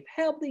Christ, and they've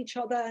helped each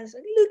other. And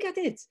said, look at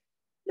it.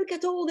 Look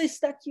at all this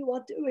that you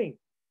are doing.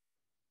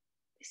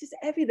 This is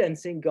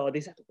evidencing God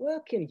is at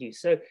work in you.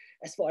 So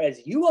as far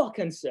as you are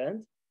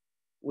concerned,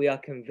 we are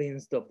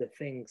convinced of the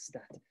things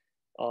that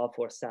are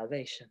for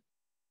salvation.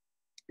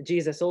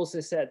 Jesus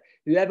also said,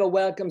 whoever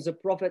welcomes a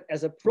prophet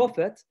as a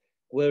prophet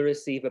will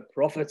receive a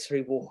prophet's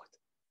reward.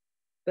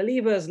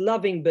 Believers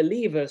loving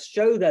believers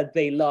show that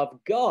they love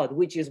God,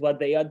 which is what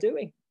they are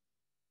doing.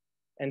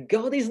 And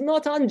God is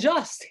not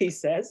unjust, he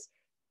says.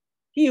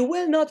 He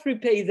will not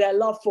repay their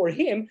love for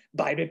him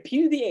by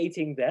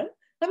repudiating them.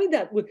 I mean,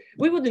 that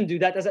we wouldn't do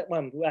that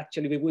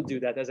actually we would do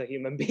that as a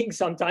human being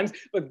sometimes,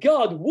 but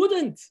God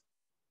wouldn't.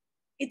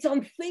 It's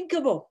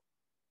unthinkable.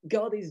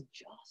 God is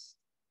just.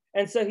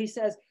 And so he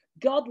says,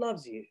 God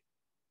loves you.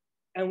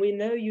 And we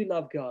know you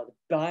love God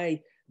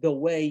by the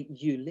way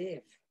you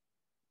live.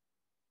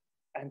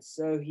 And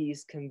so he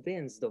is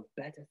convinced of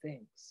better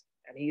things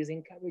and he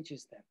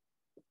encourages them.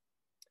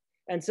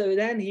 And so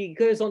then he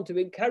goes on to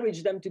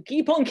encourage them to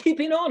keep on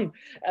keeping on,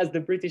 as the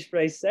British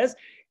phrase says,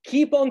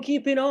 keep on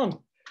keeping on.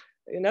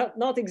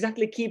 Not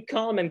exactly keep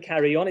calm and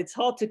carry on. It's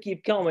hard to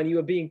keep calm when you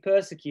are being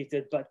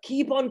persecuted, but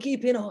keep on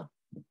keeping on.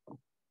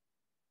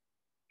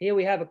 Here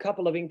we have a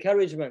couple of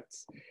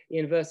encouragements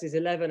in verses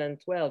 11 and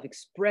 12,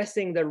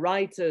 expressing the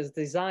writer's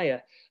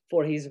desire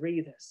for his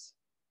readers.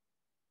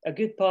 A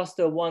good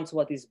pastor wants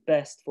what is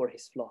best for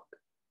his flock,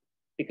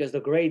 because the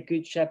great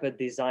good shepherd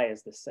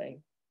desires the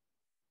same.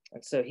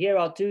 And so here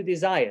are two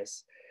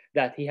desires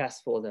that he has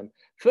for them.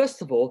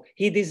 First of all,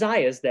 he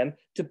desires them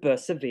to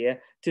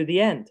persevere to the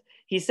end.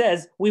 He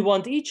says, we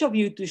want each of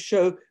you to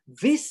show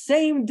this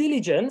same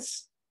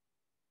diligence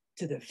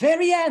to the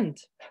very end,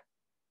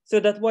 so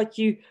that what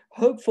you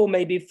hope for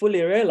may be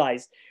fully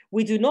realized.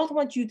 We do not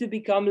want you to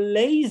become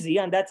lazy,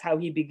 and that's how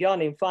he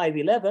began in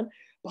 5:11,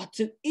 but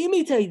to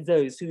imitate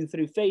those who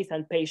through faith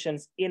and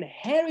patience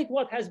inherit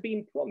what has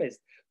been promised.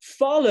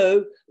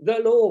 Follow the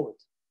Lord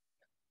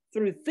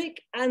through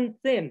thick and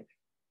thin.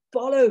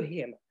 Follow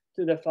him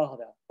to the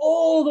Father,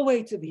 all the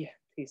way to the end,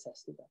 he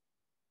says to them.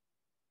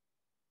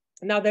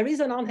 Now, there is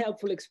an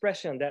unhelpful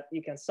expression that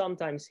you can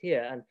sometimes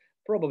hear, and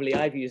probably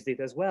I've used it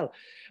as well.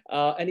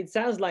 And it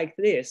sounds like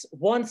this: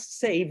 once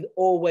saved,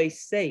 always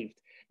saved.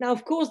 Now,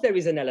 of course, there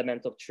is an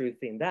element of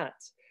truth in that,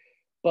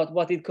 but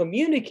what it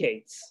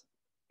communicates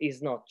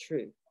is not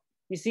true.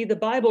 You see, the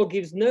Bible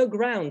gives no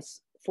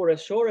grounds for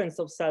assurance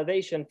of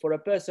salvation for a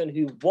person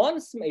who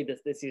once made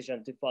this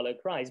decision to follow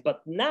Christ,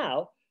 but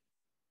now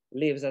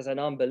lives as an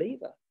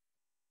unbeliever.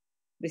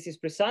 This is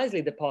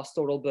precisely the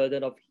pastoral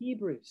burden of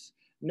Hebrews.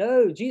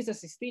 No,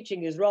 Jesus'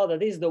 teaching is rather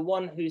this: the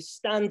one who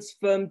stands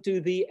firm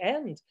to the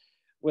end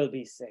will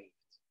be saved.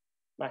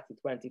 Matthew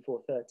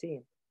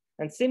 24:13.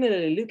 And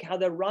similarly, look how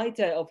the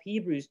writer of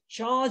Hebrews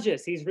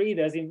charges his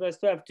readers in verse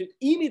 12 to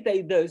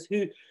imitate those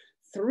who,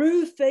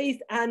 through faith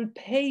and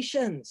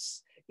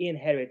patience,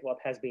 inherit what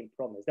has been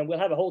promised. And we'll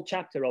have a whole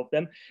chapter of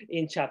them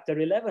in chapter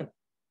 11.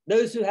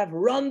 Those who have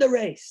run the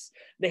race,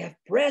 they have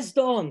pressed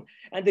on,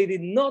 and they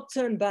did not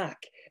turn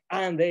back,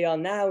 and they are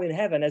now in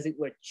heaven, as it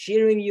were,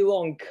 cheering you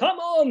on. Come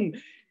on,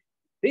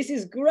 this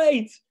is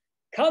great.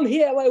 Come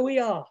here where we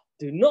are.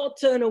 Do not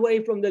turn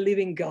away from the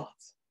living God.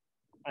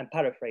 I'm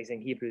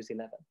paraphrasing Hebrews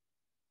 11.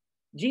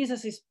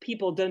 Jesus'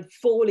 people don't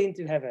fall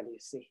into heaven, you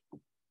see.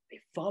 They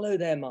follow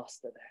their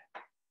master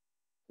there.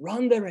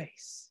 Run the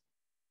race.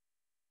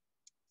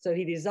 So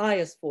he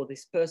desires for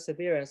this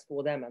perseverance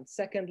for them. And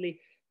secondly,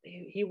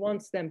 he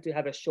wants them to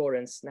have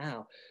assurance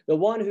now. The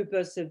one who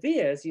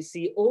perseveres, you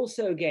see,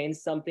 also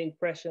gains something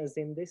precious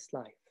in this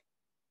life: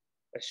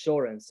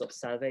 assurance of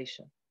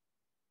salvation.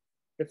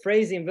 The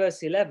phrase in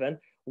verse 11,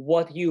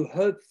 what you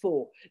hope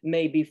for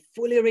may be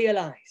fully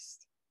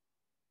realized,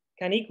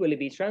 can equally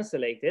be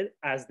translated,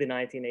 as the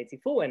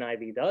 1984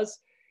 NIV does,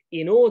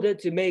 in order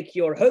to make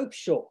your hope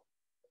sure,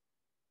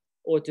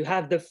 or to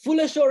have the full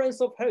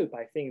assurance of hope,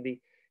 I think the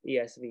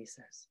ESV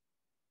says.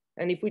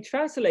 And if we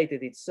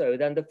translated it so,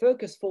 then the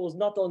focus falls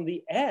not on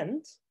the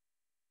end,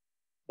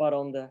 but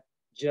on the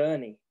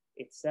journey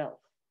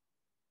itself.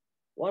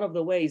 One of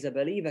the ways a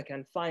believer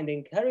can find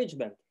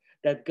encouragement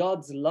that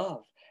God's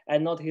love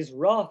and not his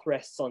wrath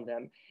rests on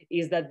them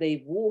is that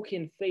they walk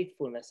in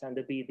faithfulness and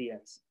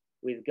obedience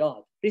with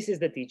God. This is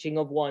the teaching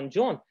of 1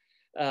 John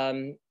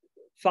 1,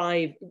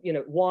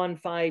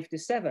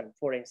 5-7,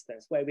 for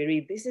instance, where we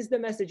read, this is the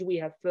message we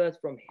have heard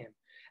from him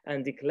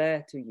and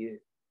declare to you.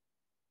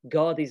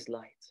 God is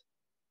light.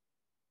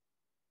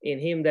 In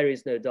him there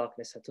is no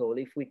darkness at all.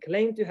 If we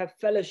claim to have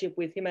fellowship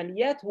with him and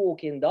yet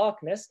walk in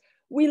darkness,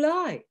 we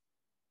lie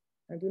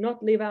and do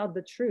not live out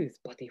the truth.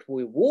 But if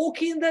we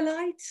walk in the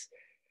light,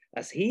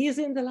 as he is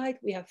in the light,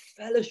 we have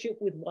fellowship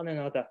with one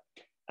another.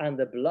 And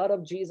the blood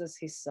of Jesus,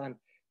 his son,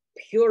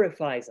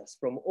 purifies us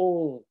from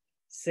all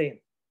sin.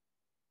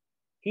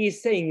 He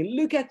is saying,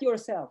 look at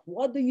yourself.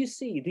 What do you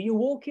see? Do you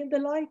walk in the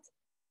light?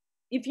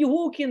 If you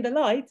walk in the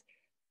light,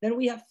 then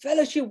we have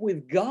fellowship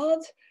with God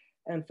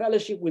and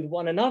fellowship with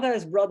one another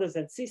as brothers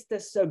and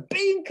sisters. So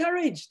be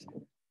encouraged.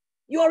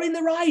 You are in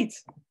the right.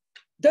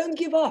 Don't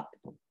give up.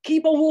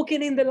 Keep on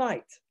walking in the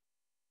light.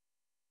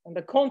 And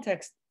the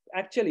context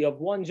actually of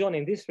 1 John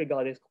in this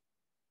regard is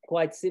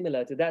quite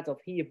similar to that of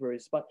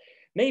Hebrews. But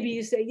maybe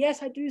you say,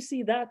 yes, I do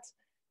see that.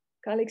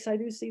 Calix, I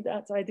do see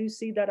that. I do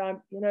see that.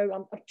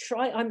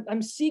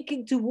 I'm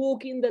seeking to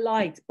walk in the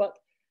light, but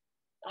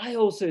I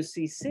also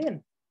see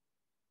sin,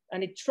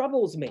 and it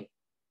troubles me.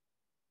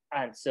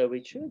 And so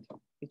it should.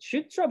 It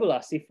should trouble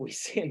us if we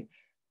sin.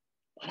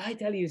 But I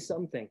tell you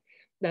something,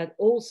 that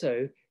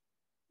also,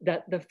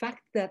 that the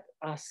fact that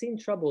our sin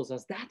troubles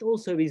us, that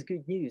also is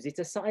good news. It's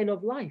a sign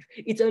of life.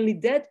 It's only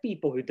dead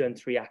people who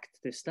don't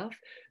react to stuff.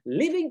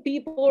 Living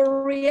people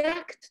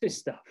react to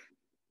stuff.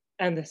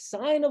 And the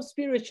sign of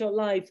spiritual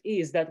life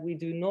is that we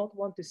do not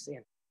want to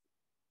sin.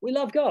 We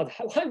love God.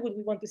 Why would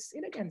we want to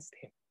sin against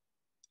him?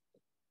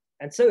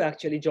 And so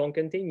actually John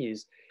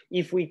continues,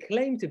 if we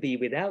claim to be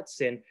without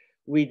sin,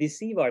 we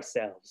deceive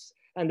ourselves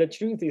and the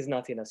truth is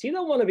not in us. You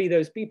don't want to be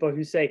those people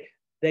who say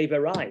they've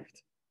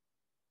arrived.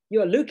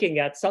 You're looking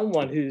at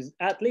someone who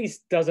at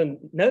least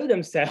doesn't know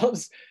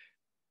themselves,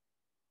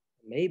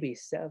 maybe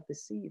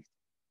self-deceived.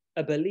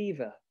 A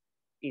believer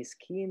is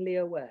keenly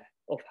aware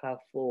of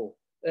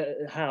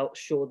how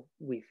short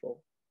we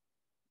fall.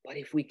 But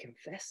if we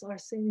confess our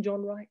sin,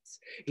 John writes,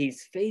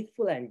 he's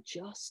faithful and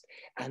just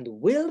and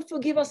will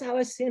forgive us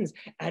our sins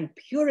and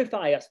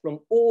purify us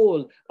from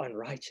all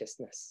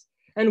unrighteousness.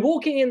 And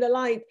walking in the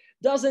light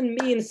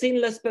doesn't mean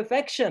sinless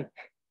perfection.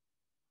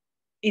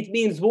 It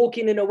means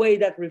walking in a way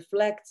that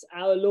reflects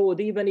our Lord,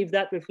 even if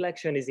that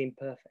reflection is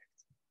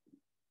imperfect.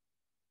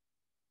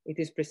 It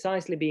is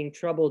precisely being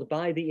troubled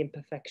by the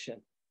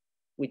imperfection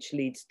which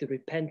leads to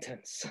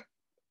repentance.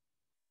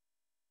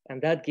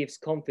 And that gives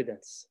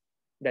confidence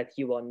that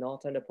you are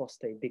not an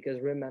apostate, because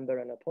remember,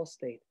 an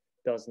apostate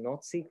does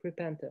not seek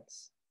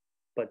repentance,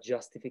 but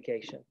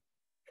justification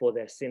for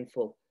their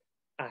sinful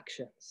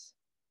actions.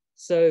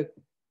 So,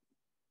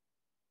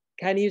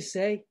 can you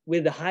say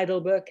with the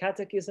Heidelberg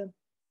Catechism?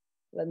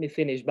 Let me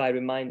finish by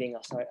reminding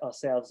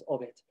ourselves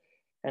of it.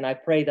 And I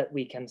pray that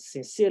we can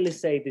sincerely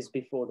say this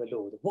before the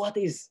Lord. What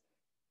is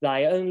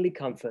thy only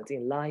comfort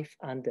in life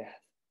and death?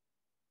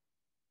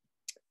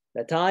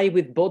 That I,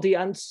 with body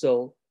and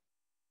soul,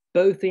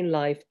 both in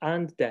life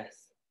and death,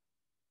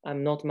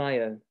 am not my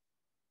own,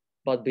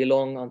 but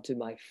belong unto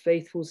my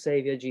faithful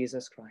Savior,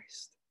 Jesus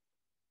Christ,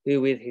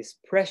 who with his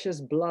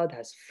precious blood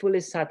has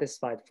fully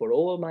satisfied for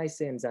all my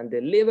sins and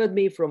delivered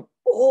me from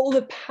all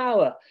the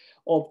power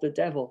of the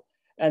devil,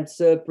 and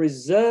so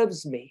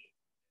preserves me,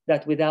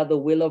 that without the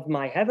will of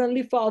my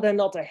heavenly Father,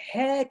 not a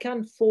hair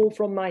can fall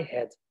from my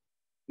head.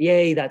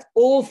 Yea, that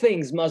all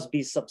things must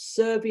be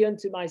subservient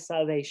to my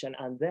salvation,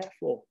 and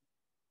therefore,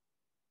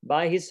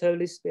 by his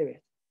Holy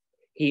Spirit,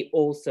 he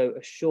also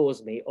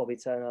assures me of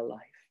eternal life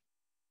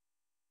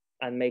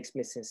and makes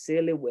me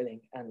sincerely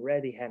willing and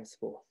ready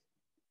henceforth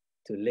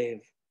to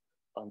live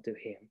unto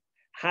him.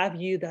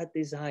 Have you that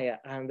desire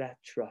and that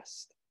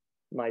trust,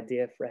 my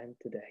dear friend,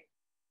 today?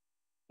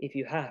 If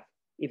you have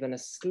even a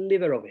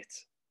sliver of it,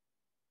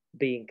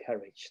 be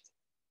encouraged.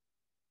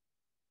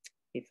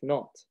 If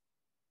not,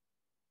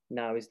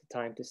 now is the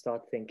time to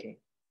start thinking,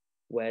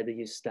 where do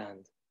you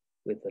stand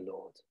with the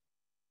Lord?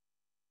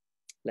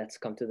 Let's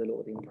come to the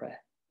Lord in prayer.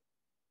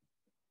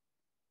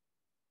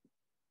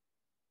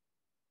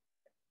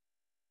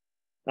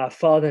 Our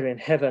Father in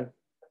heaven,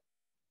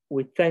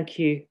 we thank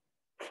you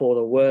for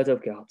the word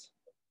of God.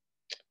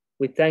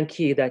 We thank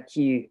you that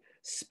you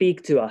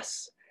speak to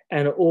us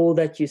and all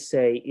that you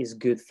say is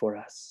good for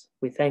us.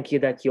 We thank you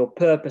that your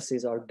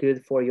purposes are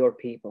good for your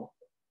people,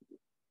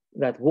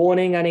 that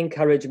warning and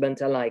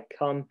encouragement alike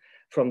come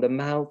from the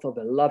mouth of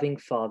a loving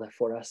Father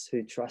for us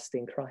who trust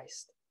in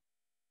Christ.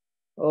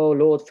 Oh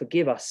Lord,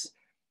 forgive us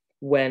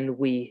when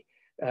we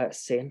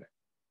sin,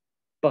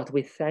 but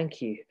we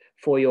thank you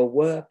for your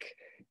work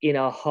in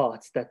our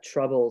hearts that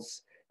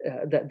troubles,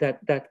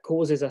 that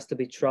causes us to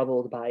be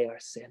troubled by our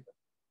sin.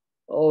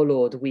 Oh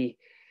Lord, we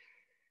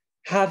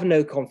have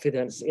no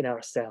confidence in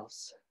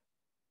ourselves.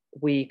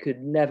 We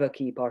could never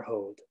keep our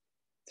hold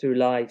through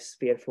life's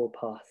fearful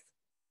path.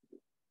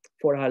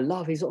 For our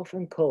love is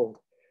often cold.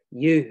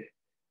 You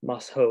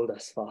must hold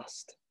us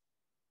fast.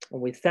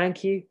 And we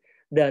thank you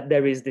that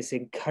there is this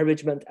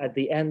encouragement at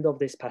the end of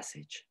this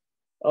passage.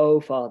 Oh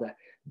Father,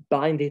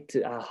 bind it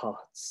to our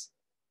hearts.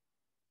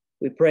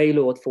 We pray,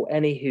 Lord, for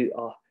any who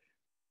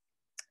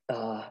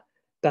are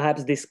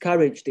perhaps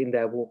discouraged in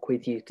their walk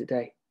with you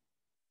today.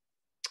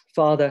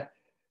 Father,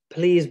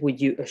 please would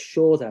you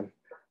assure them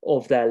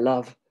of their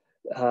love,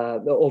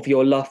 of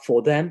your love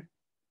for them,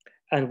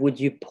 and would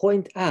you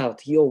point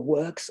out your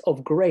works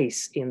of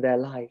grace in their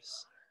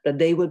lives, that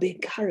they will be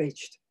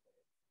encouraged.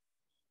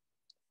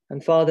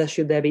 And Father,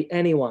 should there be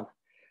anyone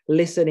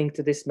listening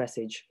to this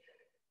message,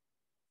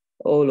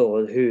 oh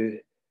Lord, who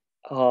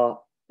are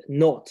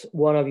not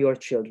one of your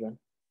children,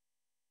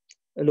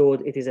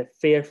 Lord, it is a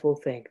fearful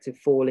thing to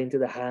fall into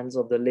the hands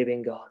of the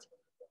living God.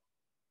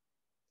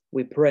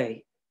 We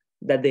pray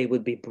that they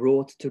would be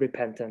brought to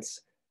repentance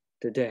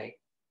today,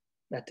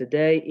 that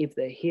today, if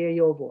they hear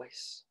your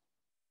voice,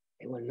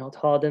 they will not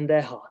harden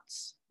their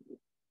hearts,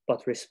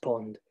 but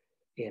respond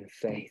in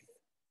faith.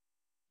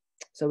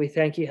 So we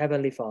thank you,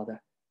 Heavenly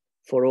Father,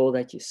 for all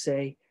that you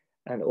say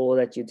and all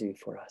that you do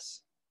for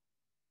us.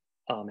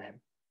 Amen.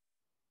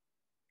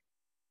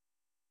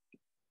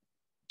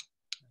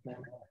 Amen.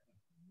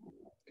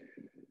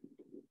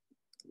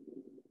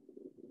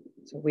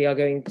 So we are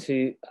going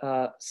to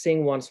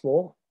sing once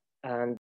more, and